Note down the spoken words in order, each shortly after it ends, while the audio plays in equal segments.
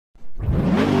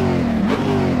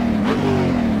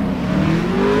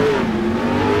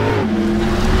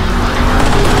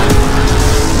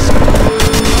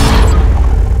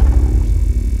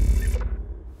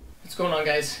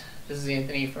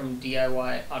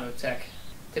DIYautotech.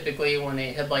 Typically when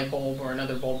a headlight bulb or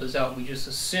another bulb is out, we just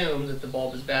assume that the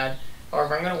bulb is bad.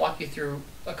 However, I'm going to walk you through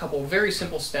a couple very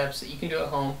simple steps that you can do at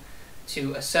home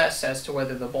to assess as to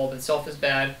whether the bulb itself is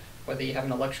bad, whether you have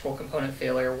an electrical component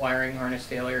failure, wiring harness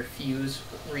failure, fuse,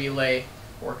 relay,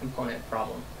 or component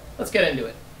problem. Let's get into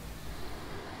it.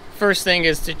 First thing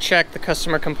is to check the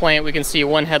customer complaint. We can see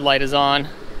one headlight is on,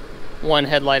 one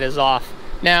headlight is off.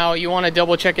 Now you want to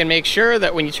double check and make sure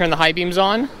that when you turn the high beams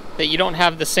on, that you don't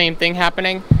have the same thing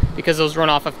happening, because those run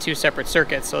off of two separate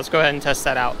circuits. So let's go ahead and test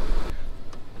that out.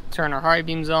 Turn our high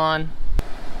beams on.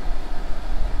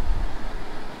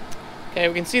 Okay,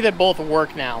 we can see that both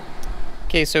work now.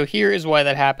 Okay, so here is why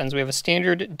that happens. We have a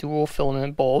standard dual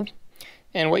filament bulb,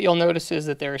 and what you'll notice is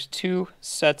that there's two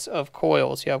sets of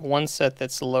coils. You have one set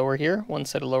that's lower here, one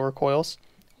set of lower coils,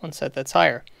 one set that's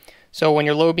higher. So when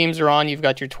your low beams are on, you've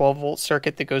got your 12-volt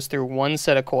circuit that goes through one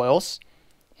set of coils,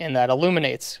 and that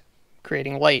illuminates,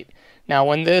 creating light. Now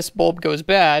when this bulb goes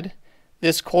bad,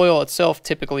 this coil itself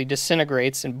typically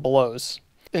disintegrates and blows.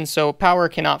 And so power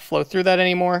cannot flow through that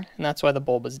anymore, and that's why the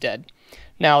bulb is dead.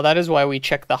 Now that is why we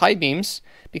check the high beams,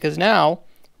 because now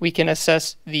we can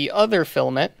assess the other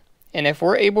filament, and if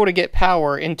we're able to get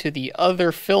power into the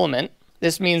other filament,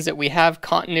 this means that we have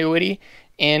continuity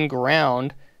and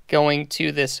ground going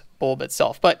to this bulb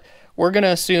itself. But we're going to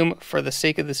assume, for the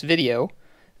sake of this video,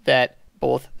 that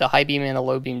both the high beam and the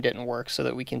low beam didn't work, so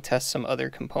that we can test some other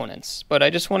components. But I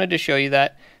just wanted to show you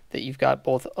that you've got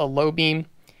both a low beam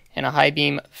and a high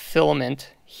beam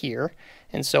filament here,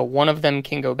 and so one of them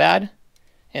can go bad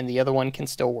and the other one can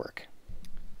still work.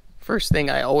 First thing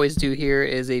I always do here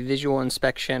is a visual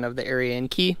inspection of the area and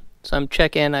key. So I'm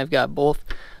checking, I've got both.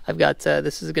 I've got,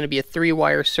 this is going to be a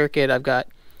 3-wire circuit. I've got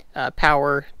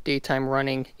power, daytime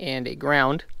running, and a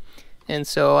ground. And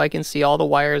so I can see all the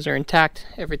wires are intact.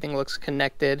 Everything looks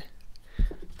connected.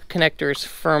 The connector is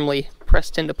firmly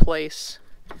pressed into place,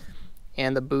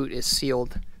 and the boot is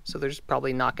sealed. So there's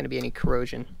probably not going to be any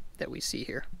corrosion that we see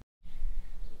here.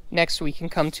 Next, we can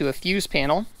come to a fuse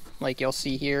panel, like you'll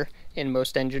see here in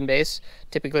most engine bays.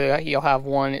 Typically you'll have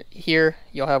one here,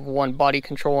 you'll have one body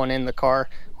control one in the car,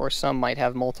 or some might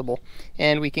have multiple.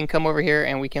 And we can come over here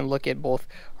and we can look at both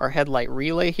our headlight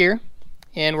relay here,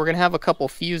 and we're going to have a couple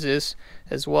fuses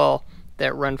as well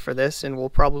that run for this, and we'll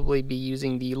probably be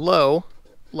using the low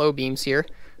beams here,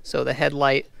 so the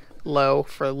headlight low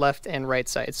for left and right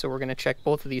side. So we're going to check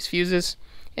both of these fuses,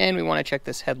 and we want to check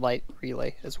this headlight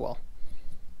relay as well.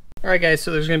 Alright guys,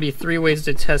 so there's going to be 3 ways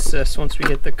to test this once we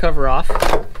get the cover off.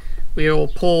 We will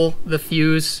pull the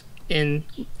fuse in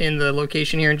the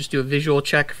location here and just do a visual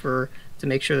check to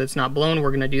make sure that it's not blown. We're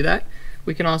going to do that.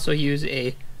 We can also use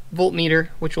a voltmeter,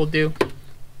 which we'll do.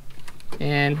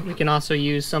 And we can also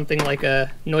use something like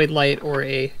a Noid light or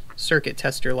a circuit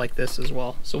tester like this as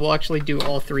well. So we'll actually do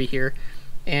all 3 here,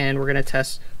 and we're going to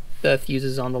test the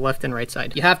fuses on the left and right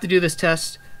side. You have to do this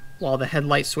test while the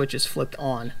headlight switch is flipped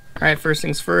on. Alright, first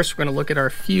things first, we're going to look at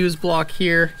our fuse block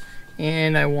here,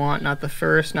 and I want not the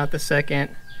first, not the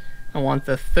second, I want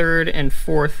the 3rd and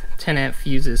 4th 10 amp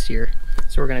fuses here.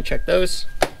 So we're going to check those.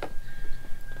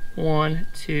 1,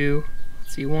 2,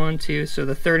 let's see, 1, 2, so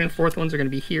the 3rd and 4th ones are going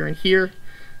to be here and here.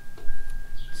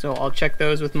 So I'll check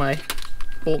those with my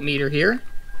voltmeter here.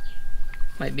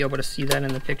 Might be able to see that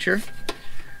in the picture.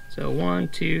 So 1,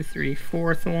 2, 3,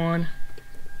 4th one.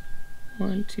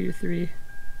 1, 2, 3.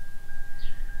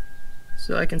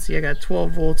 So I can see I got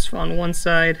 12 volts on one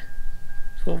side,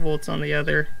 12 volts on the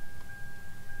other,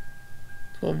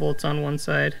 12 volts on one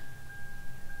side,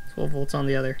 12 volts on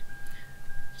the other.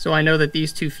 So I know that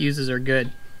these 2 fuses are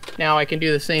good. Now I can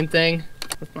do the same thing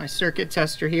with my circuit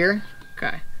tester here.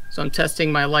 Okay, so I'm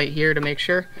testing my light here to make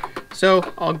sure.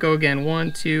 So I'll go again,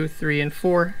 1, 2, 3, and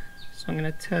 4. So I'm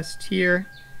going to test here.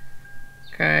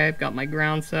 Okay, I've got my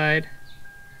ground side.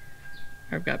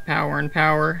 I've got power and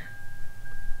power,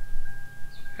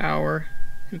 power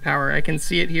and power. I can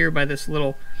see it here by this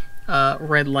little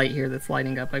red light here that's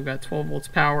lighting up. I've got 12 volts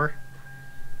power,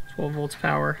 12 volts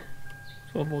power,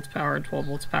 12 volts power, and 12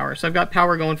 volts power. So I've got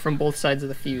power going from both sides of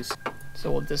the fuse.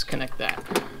 So we'll disconnect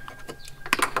that.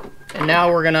 And now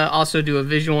we're going to also do a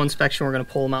visual inspection. We're going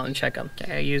to pull them out and check them.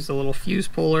 Okay, I used a little fuse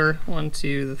puller, 1,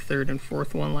 2, the 3rd and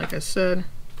 4th one like I said.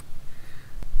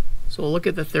 So we'll look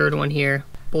at the 3rd one here.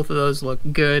 Both of those look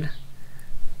good.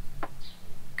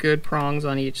 Good prongs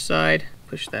on each side.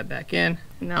 Push that back in.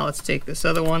 And now let's take this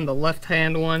other one, the left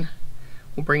hand one.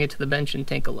 We'll bring it to the bench and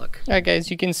take a look. Alright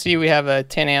guys, you can see we have a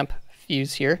 10 amp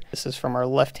fuse here. This is from our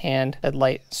left hand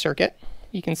headlight circuit.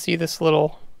 You can see this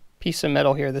little piece of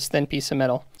metal here, this thin piece of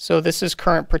metal. So this is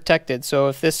current protected. So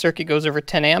if this circuit goes over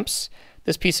 10 amps,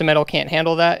 this piece of metal can't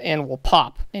handle that and will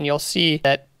pop. And you'll see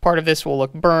that part of this will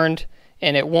look burned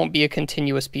and it won't be a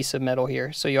continuous piece of metal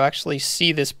here. So you'll actually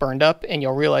see this burned up and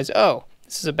you'll realize, oh,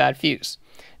 this is a bad fuse.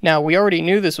 Now, we already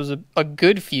knew this was a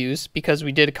good fuse because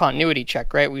we did a continuity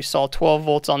check, right? We saw 12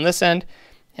 volts on this end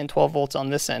and 12 volts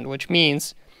on this end, which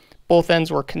means both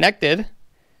ends were connected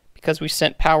because we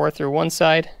sent power through one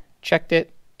side, checked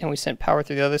it, and we sent power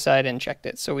through the other side and checked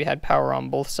it. So we had power on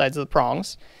both sides of the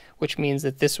prongs, which means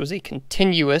that this was a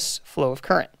continuous flow of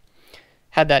current.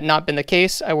 Had that not been the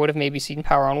case, I would have maybe seen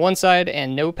power on one side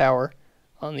and no power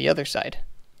on the other side.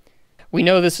 We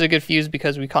know this is a good fuse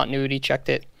because we continuity checked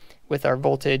it with our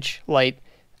voltage light,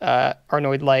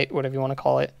 Arnoid light, whatever you want to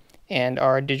call it, and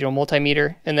our digital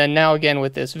multimeter. And then now again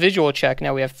with this visual check,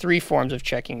 now we have 3 forms of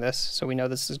checking this, so we know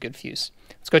this is a good fuse.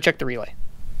 Let's go check the relay.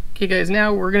 Okay guys,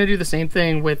 now we're going to do the same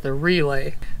thing with the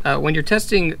relay. When you're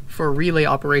testing for relay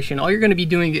operation, all you're going to be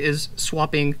doing is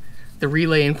swapping the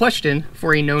relay in question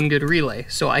for a known good relay.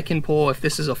 So I can pull, if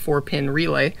this is a 4-pin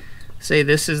relay, say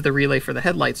this is the relay for the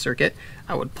headlight circuit,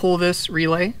 I would pull this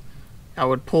relay, I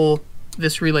would pull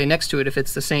this relay next to it if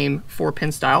it's the same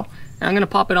 4-pin style, and I'm going to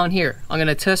pop it on here. I'm going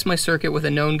to test my circuit with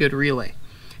a known good relay.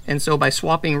 And so by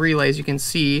swapping relays, you can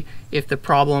see if the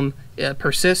problem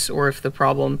persists or if the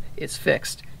problem is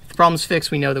fixed. If the problem's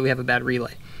fixed, we know that we have a bad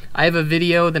relay. I have a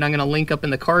video that I'm going to link up in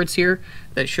the cards here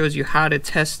that shows you how to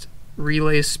test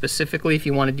relays specifically if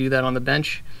you want to do that on the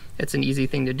bench. It's an easy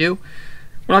thing to do.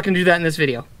 We're not going to do that in this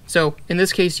video. So in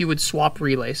this case, you would swap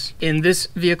relays. In this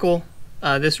vehicle,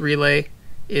 this relay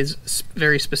is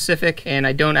very specific, and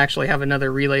I don't actually have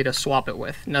another relay to swap it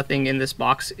with. Nothing in this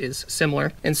box is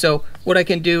similar. And so what I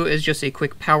can do is just a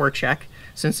quick power check.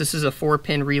 Since this is a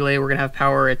 4-pin relay, we're going to have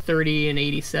power at 30 and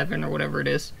 87 or whatever it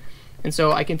is. And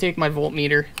so I can take my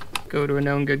voltmeter, go to a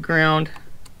known good ground,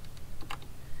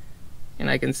 and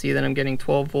I can see that I'm getting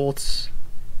 12 volts,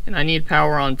 and I need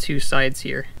power on 2 sides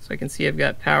here. So I can see I've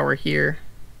got power here,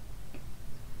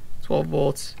 12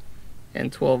 volts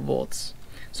and 12 volts.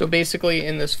 So basically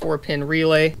in this 4-pin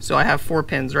relay, so I have 4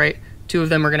 pins, right? 2 of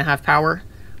them are going to have power.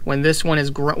 When this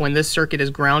circuit is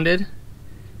grounded,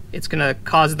 it's going to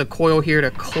cause the coil here to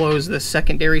close the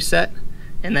secondary set,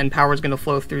 and then power is going to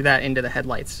flow through that into the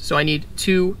headlights. So I need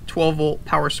 2 12-volt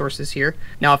power sources here.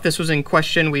 Now if this was in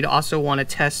question, we'd also want to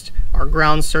test our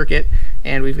ground circuit,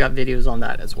 and we've got videos on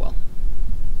that as well.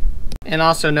 And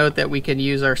also note that we can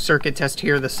use our circuit test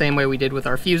here the same way we did with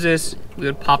our fuses. We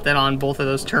would pop that on both of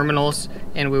those terminals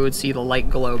and we would see the light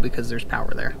glow because there's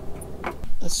power there.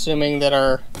 Assuming that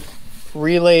our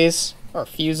relays, our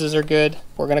fuses are good,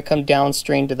 we're going to come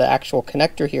downstream to the actual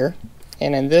connector here.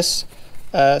 And in this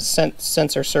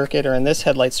sensor circuit, or in this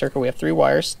headlight circuit, we have 3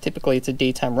 wires. Typically it's a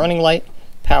daytime running light,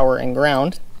 power, and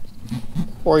ground.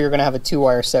 Or you're going to have a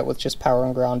 2-wire set with just power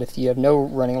and ground if you have no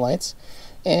running lights.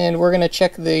 And we're going to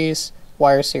check these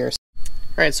wires here.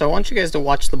 Alright, so I want you guys to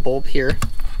watch the bulb here.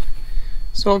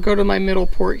 So I'll go to my middle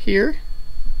port here,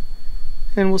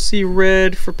 and we'll see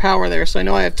red for power there. So I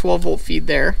know I have 12-volt feed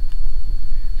there.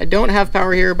 I don't have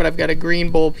power here, but I've got a green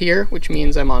bulb here, which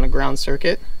means I'm on a ground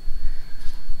circuit,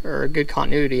 or a good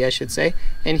continuity, I should say.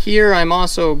 And here I'm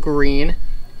also green,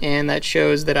 and that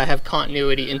shows that I have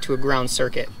continuity into a ground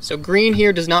circuit. So green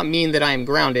here does not mean that I am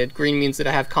grounded. Green means that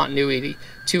I have continuity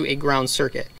to a ground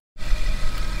circuit.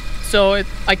 So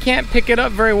I can't pick it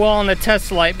up very well on the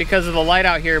test light because of the light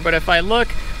out here, but if I look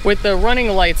with the running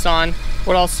lights on,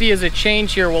 what I'll see is a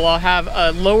change here. Well, I'll have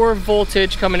a lower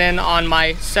voltage coming in on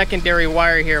my secondary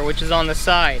wire here, which is on the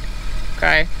side.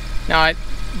 Okay. Now,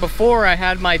 before I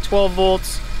had my 12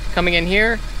 volts coming in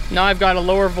here. Now I've got a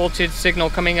lower voltage signal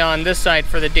coming on this side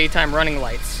for the daytime running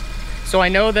lights. So I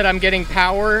know that I'm getting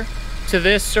power to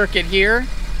this circuit here,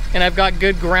 and I've got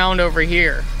good ground over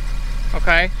here.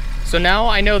 Okay. So now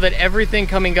I know that everything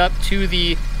coming up to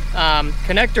the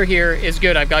connector here is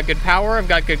good. I've got good power, I've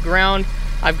got good ground,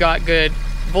 I've got good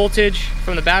voltage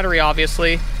from the battery,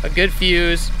 obviously, a good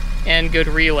fuse, and good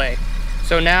relay.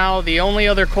 So now the only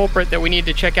other culprit that we need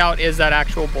to check out is that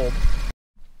actual bulb.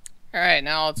 Alright,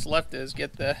 now what's left is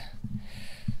get the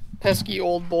pesky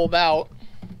old bulb out.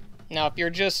 Now if you're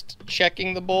just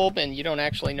checking the bulb and you don't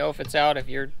actually know if it's out, if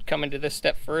you're coming to this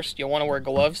step first, you'll want to wear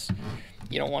gloves.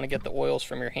 You don't want to get the oils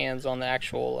from your hands on the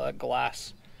actual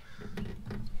glass.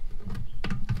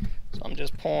 So I'm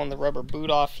just pulling the rubber boot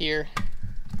off here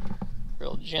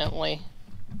real gently.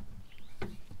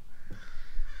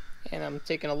 And I'm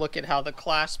taking a look at how the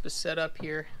clasp is set up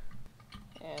here.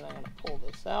 And I'm going to pull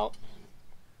this out.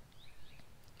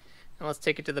 And let's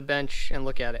take it to the bench and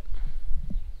look at it.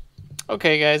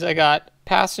 Okay guys, I got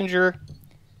passenger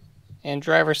and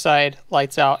driver side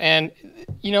lights out. And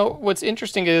You know, what's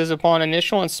interesting is upon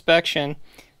initial inspection,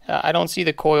 I don't see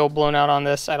the coil blown out on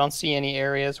this. I don't see any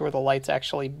areas where the light's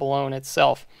actually blown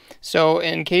itself. So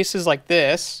in cases like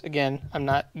this, again, I'm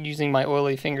not using my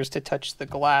oily fingers to touch the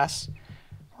glass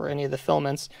or any of the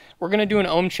filaments. We're going to do an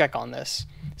ohm check on this.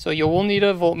 So you will need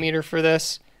a voltmeter for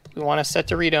this. We want to set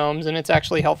to read ohms, and it's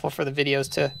actually helpful for the videos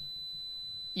to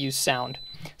use sound.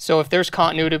 So if there's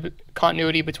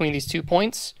continuity between these 2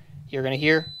 points, you're going to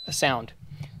hear a sound.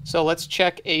 So let's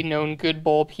check a known good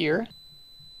bulb here.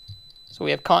 So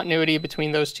we have continuity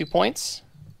between those 2 points.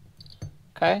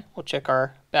 Okay, we'll check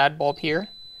our bad bulb here.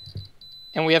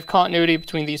 And we have continuity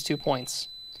between these 2 points.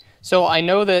 So I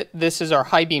know that this is our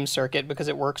high beam circuit because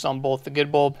it works on both the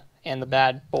good bulb and the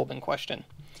bad bulb in question.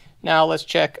 Now let's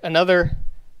check another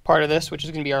part of this, which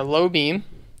is going to be our low beam,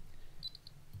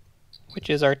 which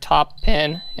is our top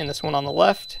pin, and this one on the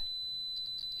left.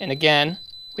 And again,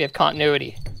 we have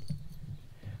continuity.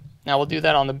 Now we'll do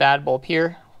that on the bad bulb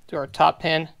here. Do our top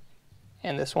pin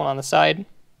and this one on the side.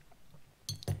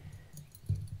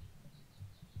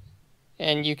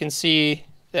 And you can see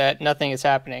that nothing is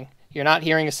happening. You're not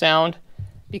hearing a sound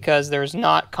because there's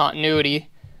not continuity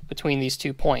between these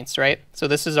 2 points, right? So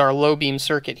this is our low beam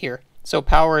circuit here. So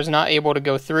power is not able to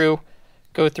go through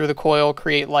the coil,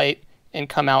 create light, and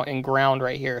come out and ground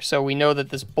right here. So we know that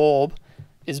this bulb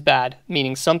is bad,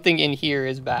 meaning something in here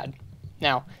is bad.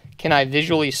 Now, can I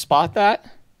visually spot that?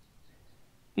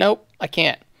 Nope, I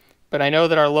can't. But I know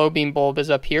that our low beam bulb is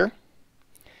up here.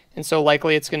 And so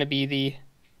likely it's going to be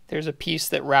there's a piece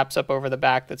that wraps up over the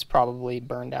back that's probably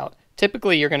burned out.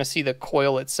 Typically you're going to see the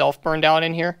coil itself burned out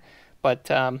in here, but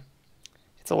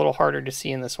it's a little harder to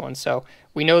see in this one. So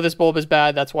we know this bulb is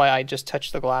bad. That's why I just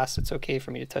touched the glass. It's okay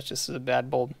for me to touch this as a bad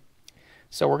bulb.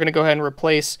 So we're going to go ahead and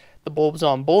replace the bulbs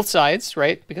on both sides,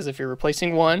 right? Because if you're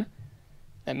replacing one,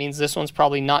 that means this one's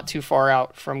probably not too far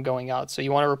out from going out. So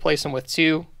you want to replace them with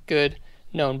 2 good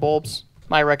known bulbs.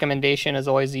 My recommendation is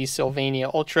always these Sylvania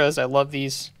Ultras. I love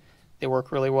these. They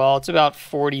work really well. It's about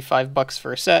 45 bucks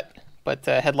for a set, but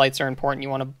headlights are important. You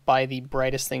want to buy the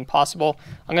brightest thing possible.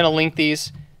 I'm going to link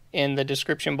these in the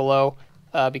description below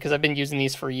because I've been using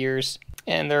these for years,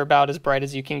 and they're about as bright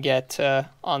as you can get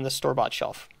on the store-bought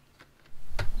shelf.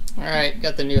 Alright,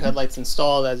 got the new headlights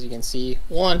installed. As you can see,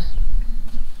 1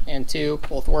 and 2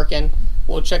 both working.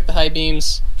 We'll check the high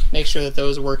beams, make sure that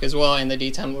those work as well, and the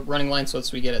daytime running lights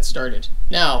once we get it started.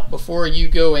 Now, before you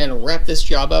go and wrap this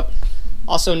job up,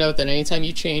 also note that anytime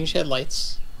you change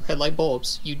headlights, or headlight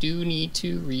bulbs, you do need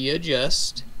to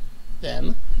readjust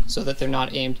them so that they're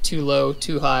not aimed too low,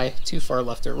 too high, too far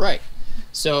left or right.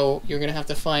 So you're going to have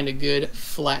to find a good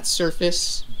flat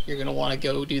surface. You're going to want to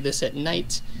go do this at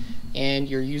night, and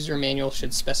your user manual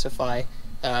should specify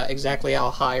exactly how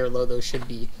high or low those should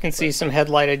be. You can see some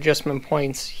headlight adjustment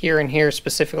points here and here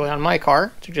specifically on my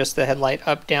car to adjust the headlight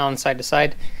up, down, side to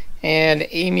side. And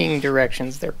aiming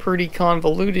directions, they're pretty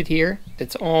convoluted here.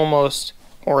 It's almost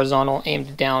horizontal,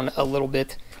 aimed down a little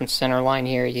bit. From center line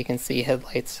here, you can see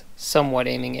headlights somewhat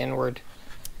aiming inward.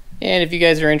 And if you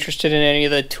guys are interested in any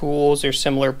of the tools or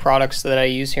similar products that I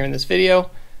use here in this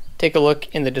video, take a look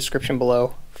in the description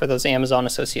below for those Amazon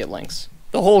associate links.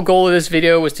 The whole goal of this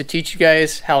video was to teach you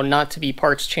guys how not to be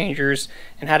parts changers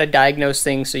and how to diagnose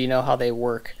things so you know how they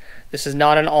work. This is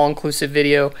not an all-inclusive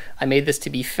video. I made this to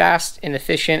be fast and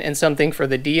efficient and something for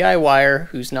the DIYer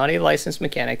who's not a licensed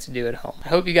mechanic to do at home. I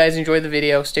hope you guys enjoyed the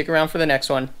video. Stick around for the next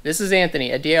one. This is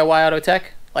Anthony at DIYautotech.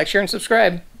 Like, share, and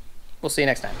subscribe. We'll see you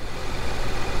next time.